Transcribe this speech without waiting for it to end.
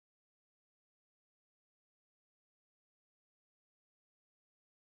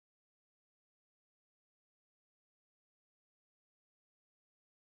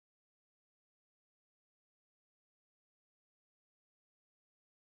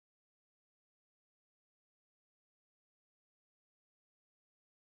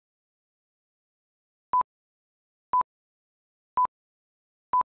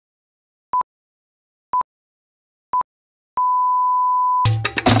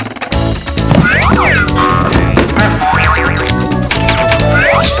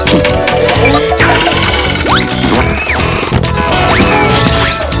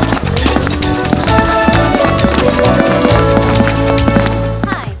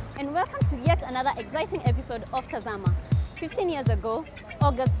exciting episode of Tazama. 15 years ago,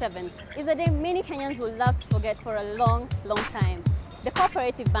 August 7th, is a day many Kenyans will love to forget for a long, long time. The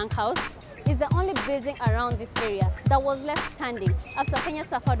Cooperative Bank House is the only building around this area that was left standing after Kenya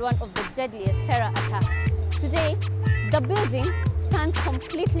suffered one of the deadliest terror attacks. Today, the building stands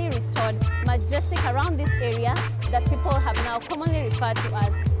completely restored, majestic around this area that people have now commonly referred to as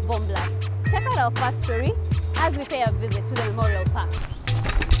Bomb Blast. Check out our first story as we pay a visit to the Memorial Park.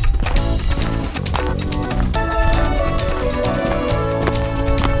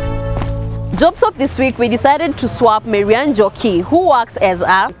 Job swap this week, we decided to swap Marianne Jockey, who works as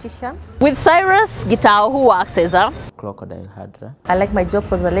a teacher, with Cyrus Gitao, who works as a crocodile herder. I like my job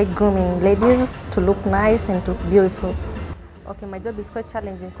because I like grooming ladies to look nice and to be beautiful. Okay, my job is quite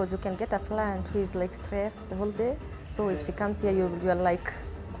challenging because you can get a client who is like stressed the whole day. So if she comes here, you're like,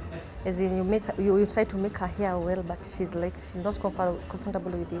 as in you try to make her hair well, but she's not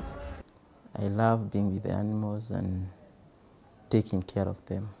comfortable with it. I love being with the animals and taking care of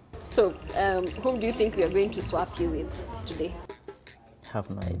them. So, whom do you think we are going to swap you with today? I have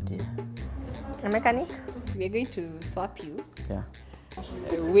no idea. A mechanic? We are going to swap you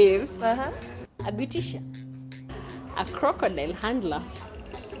with a beautician, a crocodile handler.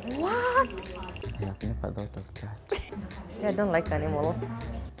 What? I have never thought of that. Yeah, I don't like animals.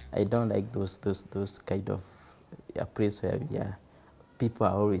 I don't like those kind of a place where people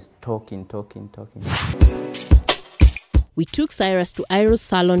are always talking. We took Cyrus to Iro's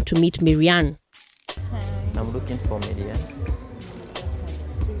salon to meet Marianne. I'm looking for Marianne.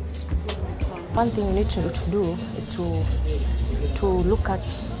 One thing you need to do is to look at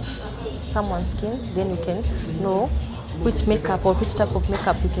someone's skin, then you can know which makeup or which type of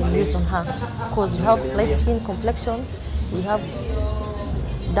makeup you can use on her. Because you have light skin complexion, we have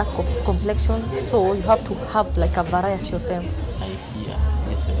dark complexion, so you have to have like a variety of them. I hear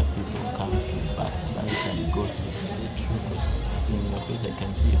this where people come to backbite and gossip. Is it true? In your place I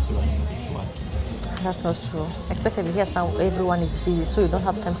can see everyone is working. That's not true. Especially here, everyone is busy, so you don't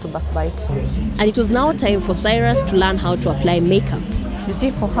have time to backbite. And it was now time for Cyrus to learn how to apply makeup. You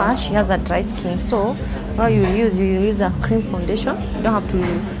see, for her, she has a dry skin, so what you use a cream foundation. You don't have to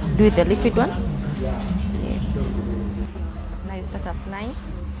do the liquid one. Yeah. Now you start applying.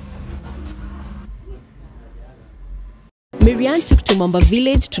 Marianne took to Mamba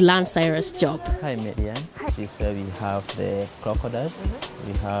village to learn Cyrus' job. Hi Marianne. Hi. This is where we have the crocodiles.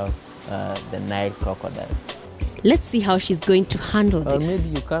 We have the Nile crocodile. Let's see how she's going to handle Or this.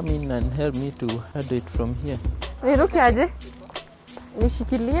 maybe you come in and help me to handle it from here. Niruke aje?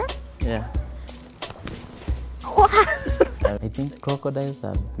 Nishikilie? Yeah. I think crocodiles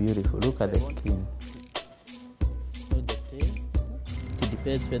are beautiful. Look at the skin. So the tail, it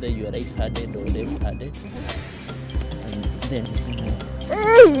depends whether you are right-handed or left-handed. And then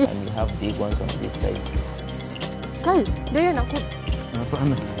and you have big ones on this side. Kai, ndio hiyo nakuja.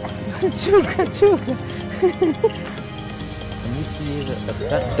 Hapana. Chuka. Can you see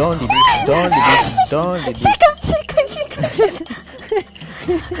that? Don't do this.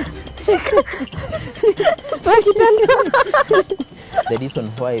 Shika. The reason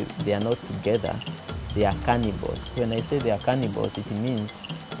why they are not together, they are cannibals. When I say they are cannibals, it means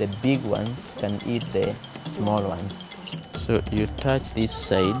the big ones can eat the small ones. So you touch this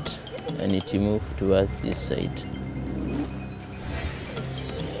side and it moves towards this side.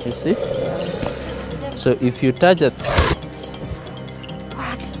 You see? So if you touch it...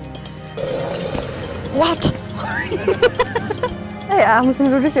 What? Hey,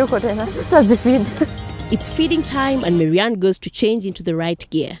 It's feeding time and Marianne goes to change into the right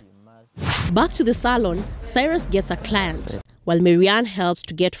gear. Back to the salon, Cyrus gets a client, while Marianne helps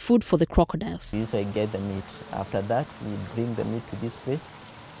to get food for the crocodiles. If I get the meat, after that we bring the meat to this place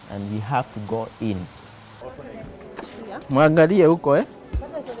and we have to go in. Mwangalie huko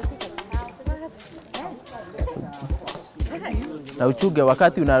Na uchuge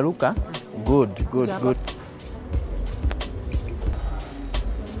wakati unaruka. Good.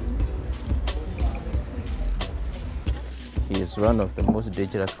 He is one of the most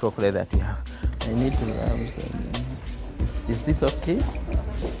dangerous crocodiles that we have. I need to is this okay?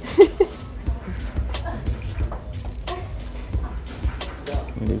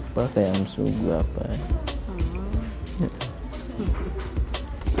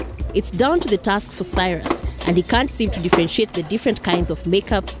 It's down to the task for Cyrus, and he can't seem to differentiate the different kinds of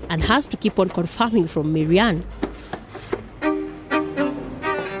makeup and has to keep on confirming from Marianne.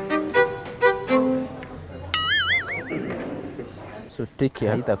 So take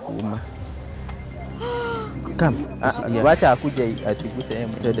care, itakuuma. Come. Wacha akuje asiguse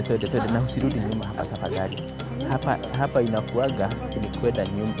twende na usirudi nyuma hapa tafadhali. Hapa inakuaga ni kwenda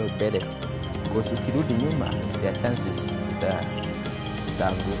nyumba mbele. Because ukirudi nyuma, their chances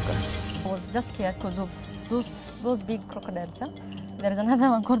zitaanguka. I was just scared because of those big crocodiles. Huh? There is another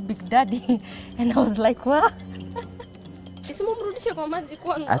one called Big Daddy, and I was like, what?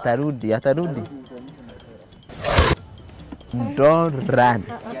 Atarudi. Don't run.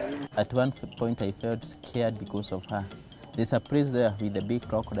 At one point I felt scared because of her. There's a place there with the big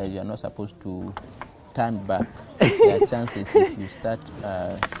crocodiles. You're not supposed to turn back. There are chances if you start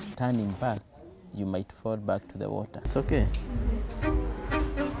turning back, you might fall back to the water. It's okay.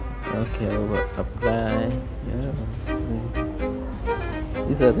 Okay, I will apply. Yeah.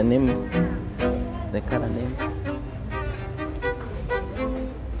 These are the color names.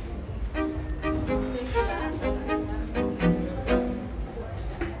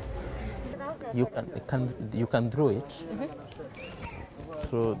 You can draw it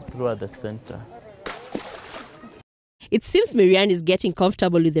through at the center. It seems Marianne is getting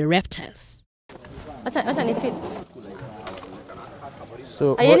comfortable with the reptiles.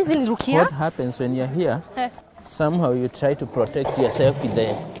 So what happens when you're here, somehow you try to protect yourself with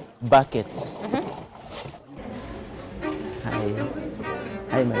the buckets.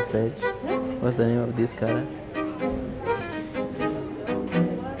 Hi my friend. What's the name of this color?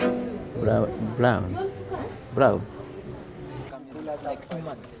 Brown. Like 2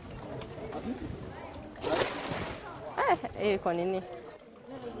 months. Kwa nini?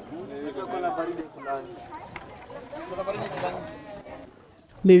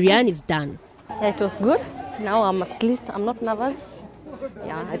 Marianne is done. Yeah, it was good. Now I'm not nervous.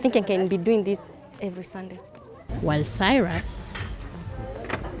 Yeah, I think I can be doing this every Sunday. While Cyrus,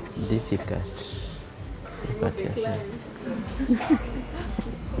 it's difficult.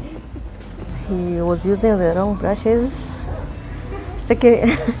 He was using the wrong brushes. Second,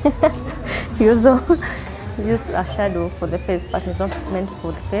 he also used a shadow for the face, but it's not meant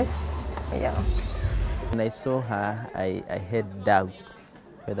for the face. Yeah. When I saw her, I had doubts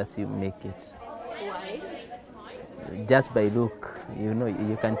whether she'll make it. Why? Just by look,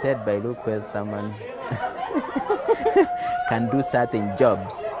 you can tell by look whether someone can do certain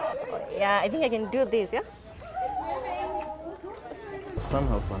jobs. Yeah, I think I can do this, yeah?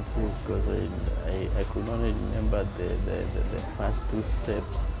 Somehow confused because I could only remember the first 2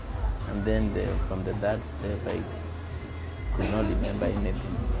 steps, and then from the third step I could not remember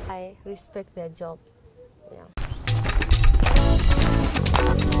anything. I respect their job. Yeah.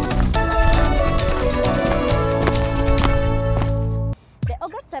 The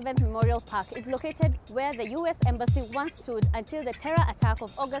August 7th Memorial Park is located where the US Embassy once stood until the terror attack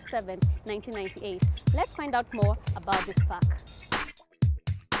of August 7th, 1998. Let's find out more about this park.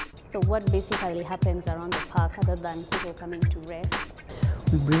 So what basically happens around the park other than people coming to rest?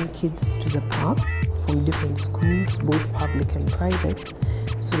 We bring kids to the park from different schools, both public and private,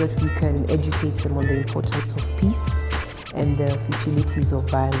 so that we can educate them on the importance of peace and the futilities of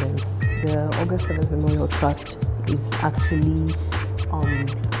violence. The August 7th Memorial Trust is actually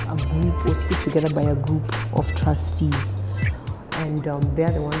a group, was put together by a group of trustees, and they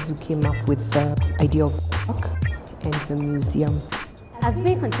are the ones who came up with the idea of the park and the museum. As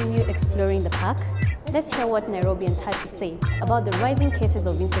we continue exploring the park, let's hear what Nairobians had to say about the rising cases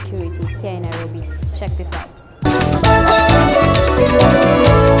of insecurity here in Nairobi. Check this out.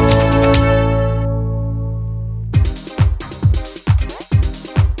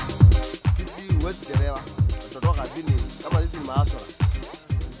 Sisi huwezi chelewa. Tutoka kazini kama sisi ni maasora.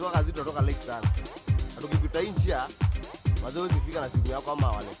 Tutoka kazini tutoka late sana. Tukipita hii njia wazee usifika na simu yako ama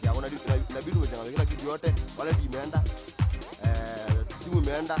wallet yako, inabidi umechanganya kila kitu yote, wallet imeenda, simu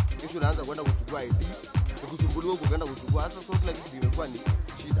imeenda, kesho unaanza kwenda kuchukua ID, ukisumbuliwa ukaenda kuchukua. Sasa sote kila kitu imekuwa ni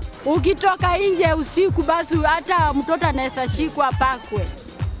shida. Ukitoka nje usiku basi hata mtoto anaweza shikwa pakwe.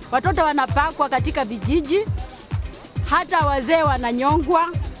 Watoto wanapakwa katika vijiji, hata wazee wananyongwa.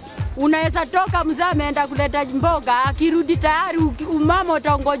 Unaweza toka mzee ameenda kuleta mboga, akirudi tayari umama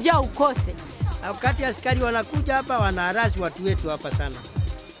utangojea ukose. Wakati askari wanakuja hapa wanaharasi watu wetu hapa sana.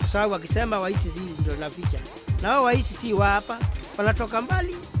 Kwa sababu wakisema waisi hizi ndio naficha. Na hao waisi si wa hapa, wanatoka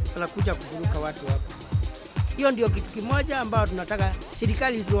mbali, wanakuja kuvuruka watu hapa. Hiyo ndio kitu kimoja ambao tunataka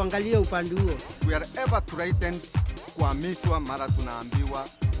serikali tuangalie upande huo. We are ever threatened kuhamishwa, mara tunaambiwa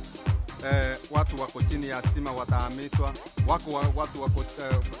watu wako chini ya stima watahamishwa, watu wako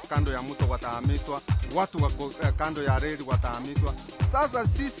kando ya mto watahamishwa, watu wako kando ya reli watahamishwa. Sasa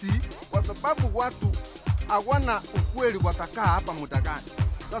sisi kwa sababu watu hawana ukweli watakaa hapa muda gani?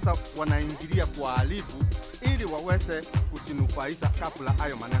 Sasa wanaingilia kwa halifu ili waweze kujinufaisha kabla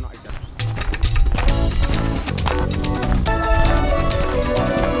hayo maneno haijafika.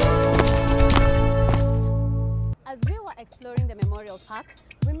 As we were exploring the memorial park,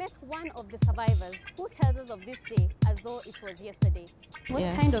 we met one of the survivors who tells us of this day as though it was yesterday. What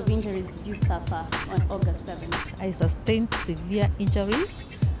kind of injuries did you suffer on August 7th? I sustained severe injuries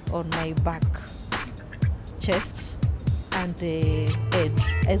on my back, chest, and head.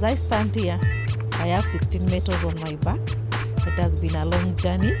 As I stand here, I have 16 meters on my back. It has been a long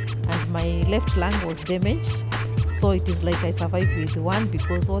journey, and my left lung was damaged. So it is like I survived with one,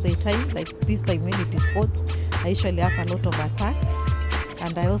 because all the time, like this time when it is hot, I usually have a lot of attacks.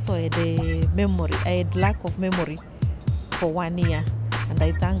 And I also had I had lack of memory for 1 year. And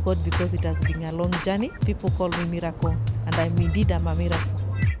I thank God because it has been a long journey. People call me miracle, and I'm indeed a miracle.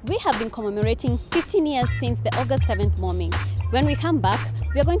 We have been commemorating 15 years since the August 7th bombing. When we come back,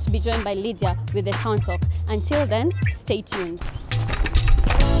 we are going to be joined by Lydia with the Town Talk. Until then, stay tuned.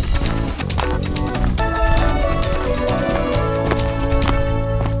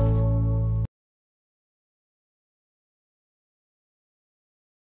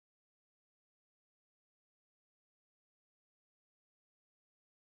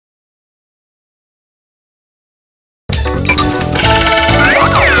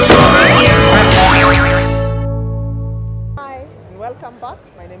 Welcome back.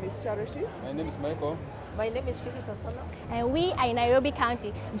 My name is Charity. My name is Michael. My name is Phyllis Osono. And we are in Nairobi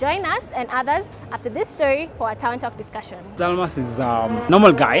County. Join us and others after this story for a Town Talk discussion. Dalmas is a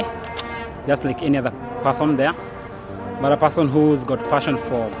normal guy, just like any other person there, but a person who's got passion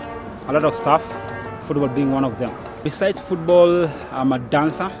for a lot of stuff, football being one of them. Besides football, I'm a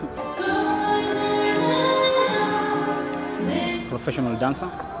dancer, professional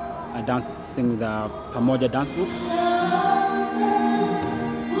dancer. I dance with the Pamoja dance group.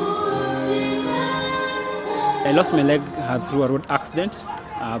 I lost my leg through a road accident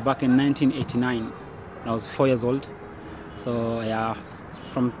back in 1989. I was 4 years old. So yeah,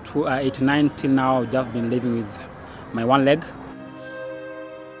 from 89 till now, I've just been living with my one leg.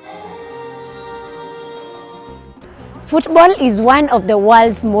 Football is one of the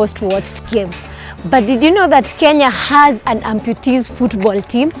world's most watched games. But did you know that Kenya has an amputees football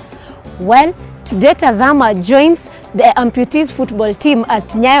team? Well, today Tazama joins the amputees football team at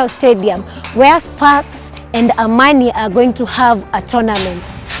Nyayo Stadium, where Sparks and Amani are going to have a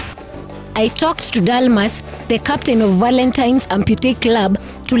tournament. I talked to Dalmas, the captain of Valentine's Amputee Club,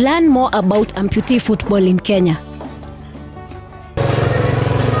 to learn more about amputee football in Kenya.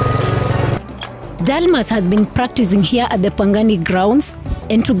 Dalmas has been practicing here at the Pangani grounds,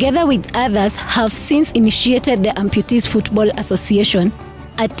 and together with others have since initiated the Amputees Football Association,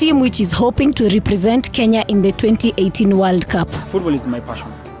 a team which is hoping to represent Kenya in the 2018 World Cup. Football is my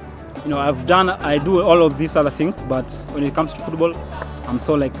passion. You know, I do all of these other things, but when it comes to football, I'm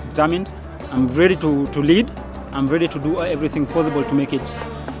so like determined. I'm ready to lead. I'm ready to do everything possible to make it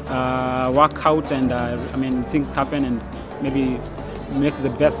work out and things happen and maybe make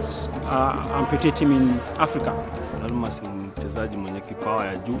the best amputee team in Africa. Dalmas ni mchezaji mwenye kipawa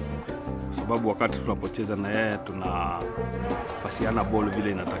ya juu, kwa sababu wakati tunapocheza na yeye tunapasiana ball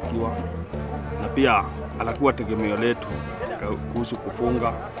vile inatakiwa, na pia anakuwa tegemeo letu kuhusu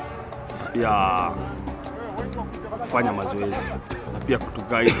kufunga, pia kufanya mazoezi, na pia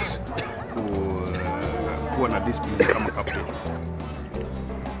kutuguide kuwa na discipline kama captain.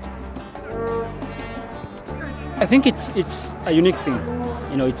 I think it's a unique thing.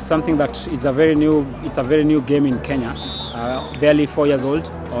 You know, it's something that is a very new game in Kenya. Barely 4 years old,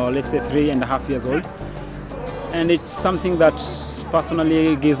 or let's say 3.5 years old. And it's something that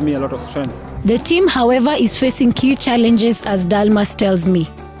personally gives me a lot of strength. The team, however, is facing key challenges, as Dalmas tells me.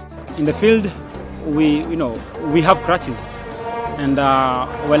 In the field, we have crutches. And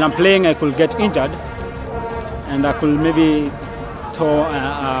while I'm playing, I could get injured. And I could maybe tear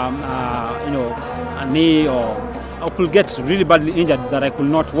a knee, or I could get really badly injured that I could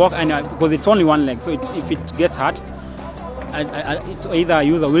not walk, and because it's only one leg, so if it gets hurt, it's either I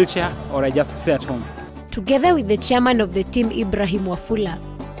use a wheelchair or I just stay at home. Together with the chairman of the team, Ibrahim Wafula,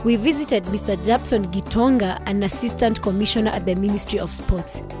 we visited Mr. Japson Gitonga, an assistant commissioner at the Ministry of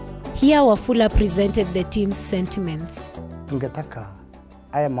Sports. Here Wafula presented the team's sentiments. Tungetaka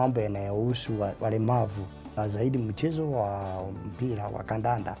haya mambo yanayohusu walemavu na zaidi mchezo wa mpira wa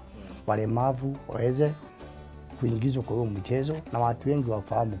kandanda, walemavu waweze kuingizwa kwa huo mchezo na watu wengi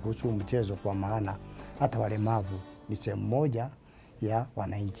wafahamu kuhusu mchezo, kwa maana hata walemavu ni sehemu moja ya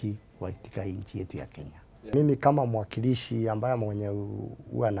wananchi katika nchi yetu ya Kenya. Mimi kama mwakilishi ambaye mwenye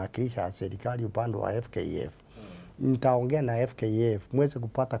huwa nawakilisha serikali upande wa FKF, nitaongea na FKF mweze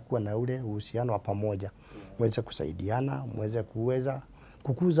kupata kuwa na ule uhusiano wa pamoja, mweze kusaidiana, mweze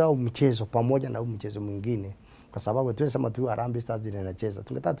kukuza mchezo pamoja na mchezo mwingine, kwa sababu tunasema tu Harambee Stars inacheza,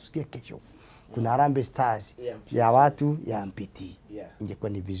 tungetaka tusikie kesho kuna Harambee Stars ya watu ya amputee. Ingekuwa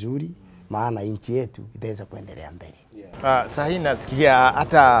ni vizuri, maana nchi yetu itaweza kuendelea mbele. Sasa hii nasikia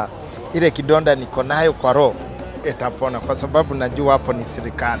hata ile kidonda niko nayo kwa roho itapona, kwa sababu najua hapo ni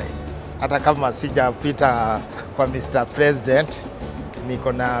serikali. Hata kama sijapita kwa Mr. President,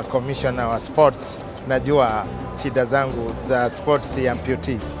 niko na commissioner wa sports, najua shida zangu za sports ya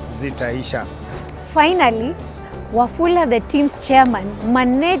amputee zitaisha. Finally, Wafula, the team's chairman,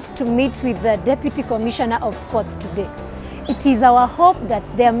 managed to meet with the Deputy Commissioner of Sports today. It is our hope that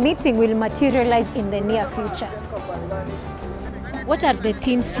their meeting will materialize in the near future. What are the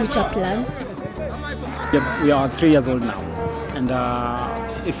team's future plans? We are 3 years old now. And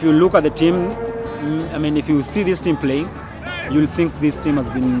if you look at the team, I mean, if you see this team playing, you'll think this team has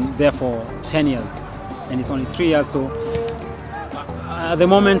been there for 10 years. And it's only 3 years. So at the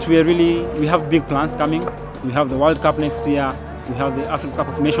moment, we have big plans coming. We have the World Cup next year. We have the African Cup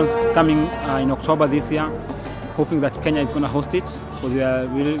of Nations coming in October this year. Hoping that Kenya is going to host it, because we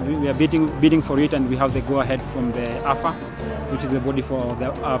are bidding for it, and we have the go-ahead from the AFA, which is the body for the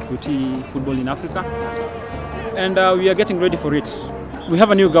amputee football in Africa. And we are getting ready for it. We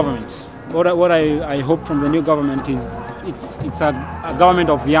have a new government. What I hope from the new government is it's a government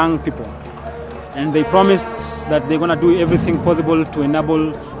of young people. And they promised that they're going to do everything possible to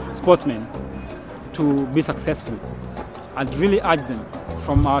enable sportsmen to be successful. I'd really urge them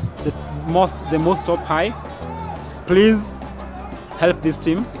from the most top high, please help this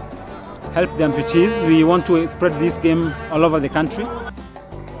team, help the amputees. We want to spread this game all over the country.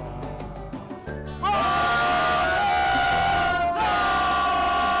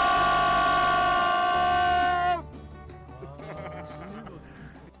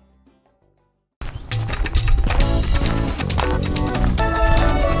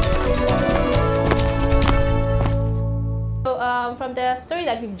 From the story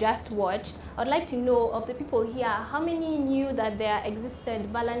that we've just watched, I'd like to know of the people here, how many knew that there existed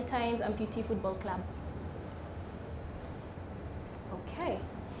Valentine's Amputee Football Club? Okay,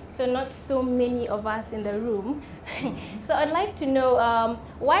 so not so many of us in the room. So I'd like to know,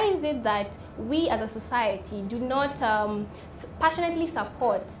 why is it that we as a society do not passionately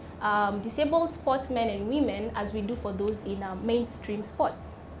support disabled sportsmen and women as we do for those in mainstream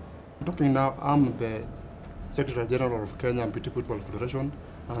sports? Talking now, I'm the Secretary General of Kenya Amputee Football Federation,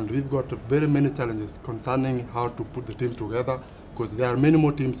 and we've got very many challenges concerning how to put the teams together, because there are many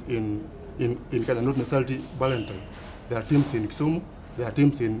more teams in Kenya, not necessarily Valentine. There are teams in Kisumu, there are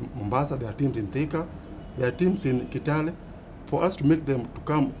teams in Mombasa, there are teams in Thika, there are teams in Kitale. For us to make them to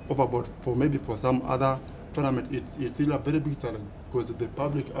come overboard for maybe for some other tournament, it's still a very big challenge, because the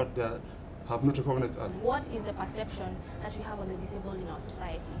public out there have not recognized us. What is the perception that we have of the disabled in our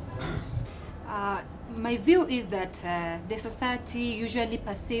society? My view is that the society usually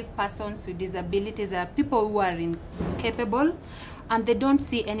perceives persons with disabilities as people who are incapable, and they don't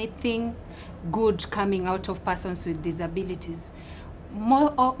see anything good coming out of persons with disabilities.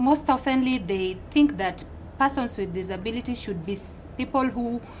 Most oftenly, they think that persons with disabilities should be people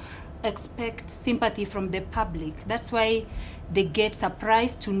who expect sympathy from the public. That's why they get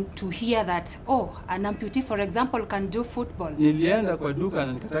surprised to hear that, oh, an amputee, for example, can do football. Nilienda kwa duka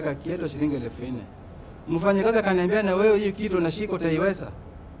na nikataka kiatu shilingi 4,000. Mfanyakazi akaniambia, na wewe hii kitu unashika utaiweza?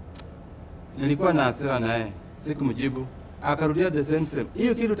 Nilikuwa na hasira naye, sikumjibu. Akarudia the same.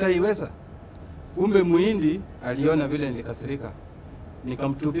 Hiyo kitu utaiweza? Kumbe muhindi aliona vile nilikasirika.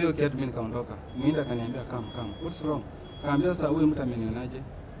 Nikamtupia hiyo kiatu, mimi nikaondoka. Muhindi akaniambia, come, what's wrong? Kaambia, sasa huyu mtu amenionaje?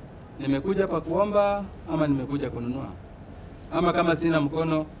 Nimekuja hapa kuomba ama nimekuja kununua? Ama kama sina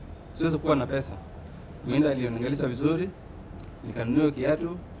mkono siwezi kuwa na pesa. Muhindi aliongelesha vizuri, nikanunua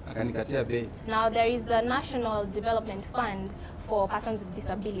kiatu, akanikatia bei. Now there is the National Development Fund for persons with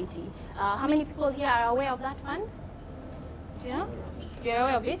disability. How many people here are aware of that fund? Yeah? You're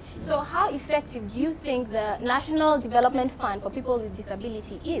aware of it? So how effective do you think the National Development Fund for people with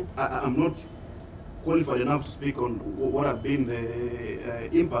disability is? I'm not qualified enough to speak on what have been the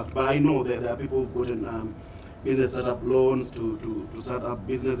impact, but I know that there are people who've gotten business setup loans to start up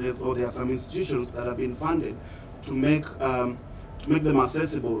businesses, or there are some institutions that have been funded to make them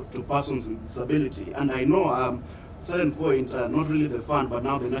accessible to persons with disability. And I know at a certain point, not really the fund, but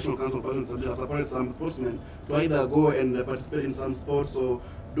now the National Council of Persons with Disability has supported some sportsmen to either go and participate in some sports or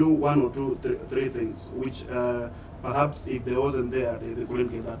do one or two, three things, which perhaps if they wasn't there, they couldn't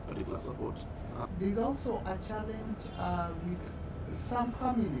get that particular support. There's also a challenge with some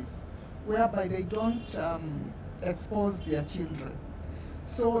families whereby they don't expose their children.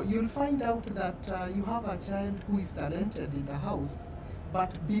 So you'll find out that you have a child who is talented in the house,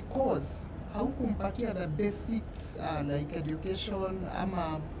 but because haukumpatia the basics like education,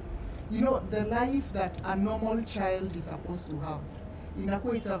 you know, the life that a normal child is supposed to have.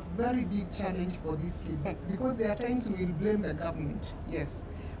 Inakuwa, it's a very big challenge for this kid because there are times we will blame the government, yes.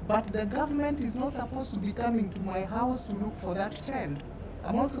 But the government is not supposed to be coming to my house to look for that child.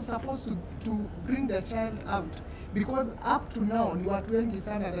 I'm also supposed to bring the child out because up to now, ni watu wengi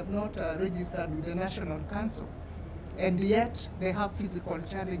sana they've not registered with the National Council, and yet they have physical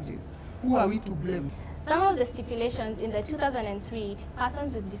challenges. Who are we to blame? Some of the stipulations in the 2003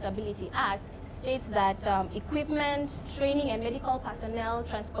 Persons with Disability Act states that equipment, training and medical personnel,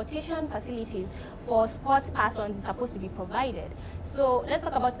 transportation facilities for sports persons is supposed to be provided. So let's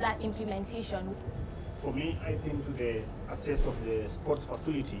talk about that implementation. For me, I think the access of the sports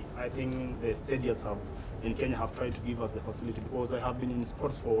facility, I think the stadiums in Kenya have tried to give us the facility because I have been in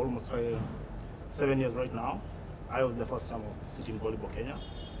sports for almost 7 years right now. I was the first time of sitting volleyball Kenya.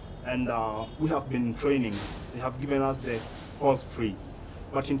 And we have been training. They have given us the halls free.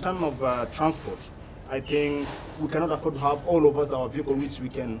 But in terms of transport, I think we cannot afford to have all of us our vehicle which we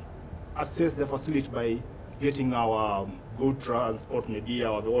can access the facility by getting our good transport, maybe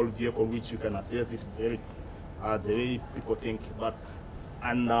our old vehicle which you can access it very the way people think. But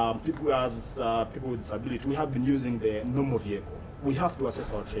people people with disability, we have been using the normal vehicle. We have to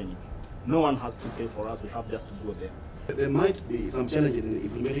access our training. No one has to pay for us. We have just to go there. There might be some challenges in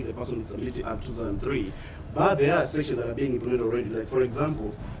implementing the Person with Disability Act 2003, but there are sections that are being implemented already. Like, for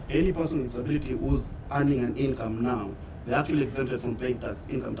example, any person with disability who's earning an income now, they're actually exempted from paying tax,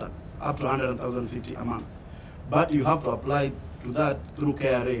 income tax, up to 100,050 a month. But you have to apply to that through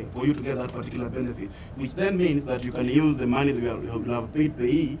KRA for you to get that particular benefit, which then means that you can use the money that you have paid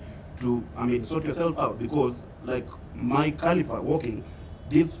payee to, sort yourself out, because like my caliper walking,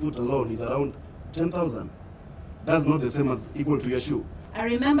 this foot alone is around 10,000. That's not the same as equal to your shoe. I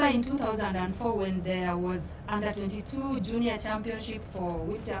remember in 2004 when there was under-22 junior championship for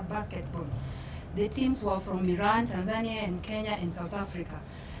wheelchair basketball. The teams were from Iran, Tanzania, and Kenya, and South Africa.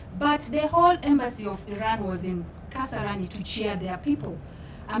 But the whole embassy of Iran was in Kasarani to cheer their people.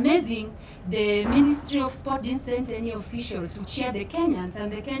 Amazing, the Ministry of Sport didn't send any official to cheer the Kenyans,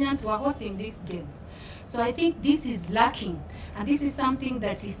 and the Kenyans were hosting these games. So I think this is lacking, and this is something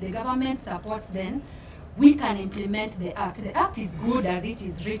that if the government supports, then we can implement the act. The act is good as it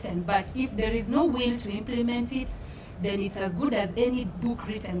is written, but if there is no will to implement it, then it's as good as any book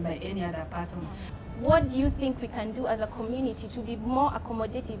written by any other person. What do you think we can do as a community to be more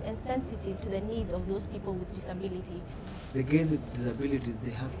accommodative and sensitive to the needs of those people with disability? The guys with disabilities,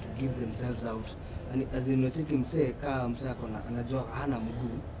 they have to give themselves out. And as in unacheki msee kaa msee akona anajua hana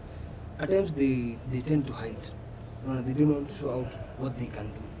mguu, at times they tend to hide. They don't want to show out what they can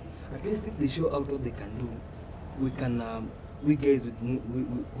do. At least if they show out what they can do, we can, we guys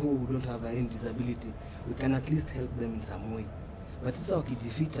who don't have any disability, we can at least help them in some way. But sasa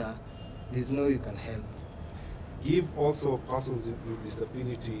wakijificha, there's no way you can help. Give also persons with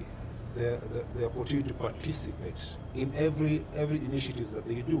disability the opportunity to participate in every initiative that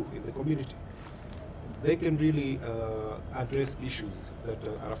they do in the community. They can really address issues that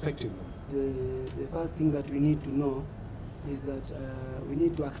are affecting them. The first thing that we need to know is that we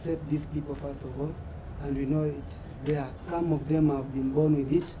need to accept these people first of all, and we know it's there. Some of them have been born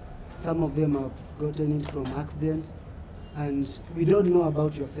with it, some of them have gotten it from accidents, and we don't know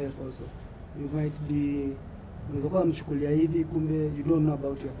about yourself also. You might be, you don't know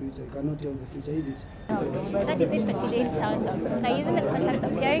about your future, you cannot tell the future, is it? That is it for today's Town Talk. Now, using the contacts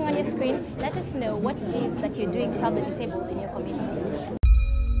appearing on your screen, let us know what it is that you're doing to help the disabled in your community.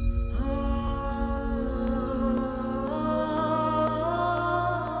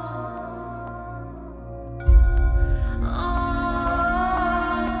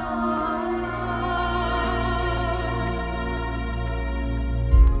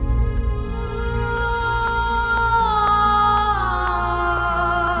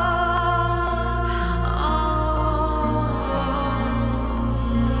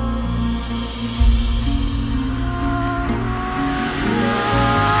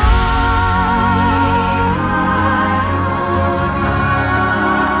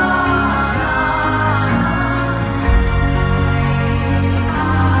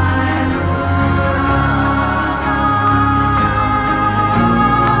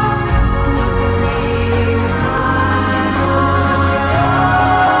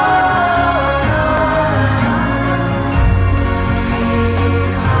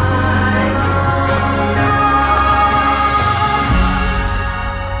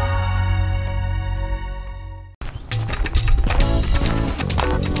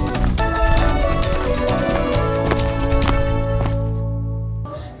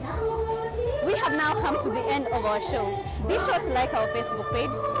 Be sure to like our Facebook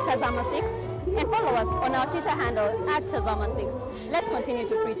page, Tazama6, and follow us on our Twitter handle @Tazama6. Let's continue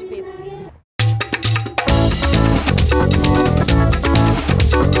to preach peace.